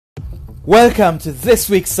Welcome to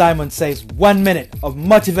this week's Simon Says 1 minute of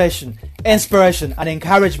motivation, inspiration and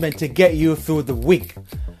encouragement to get you through the week.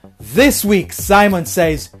 This week Simon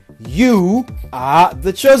says you are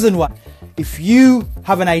the chosen one. If you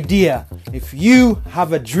have an idea, if you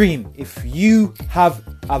have a dream, if you have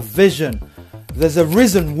a vision, there's a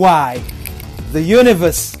reason why the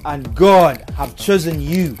universe and God have chosen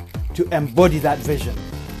you to embody that vision.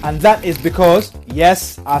 And that is because,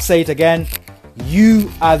 yes, I'll say it again,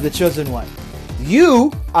 you are the chosen one.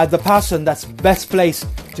 You are the person that's best placed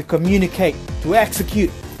to communicate, to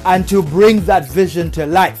execute, and to bring that vision to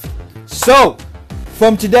life. So,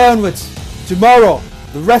 from today onwards, tomorrow,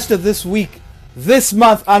 the rest of this week, this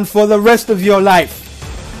month, and for the rest of your life,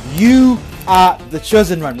 you are the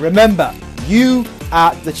chosen one. Remember, you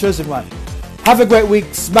are the chosen one. Have a great week,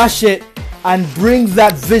 smash it, and bring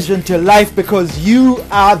that vision to life because you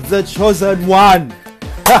are the chosen one.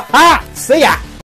 Ha ha! See ya!